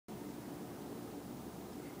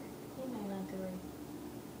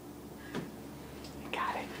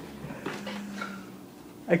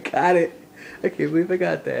I got it. I can't believe I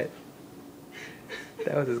got that.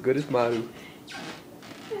 That was as good as Maru.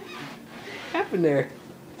 What happened there?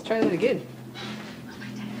 Let's try that again.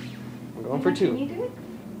 I'm going for 2. Can you do it?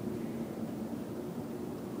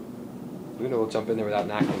 Luna will jump in there without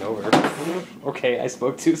knocking over. Okay, I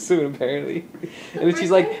spoke too soon apparently. And then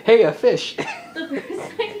she's like, hey, a fish. The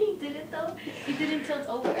first time he did it though, he didn't tilt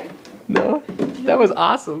over. No, that was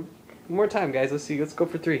awesome. One more time, guys. Let's see. Let's go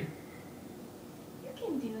for 3. You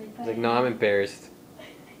can do it. He's like, no, I'm embarrassed.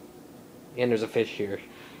 And there's a fish here.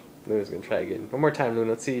 Luna's gonna try again. One more time,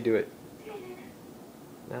 Luna. Let's see you do it.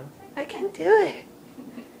 No? I can do it.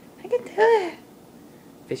 I can do it.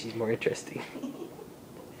 Fishy's more interesting.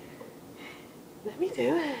 Let me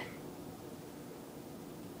do it.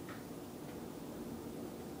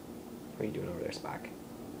 What are you doing over there, Spock?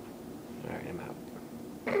 Alright, I'm out.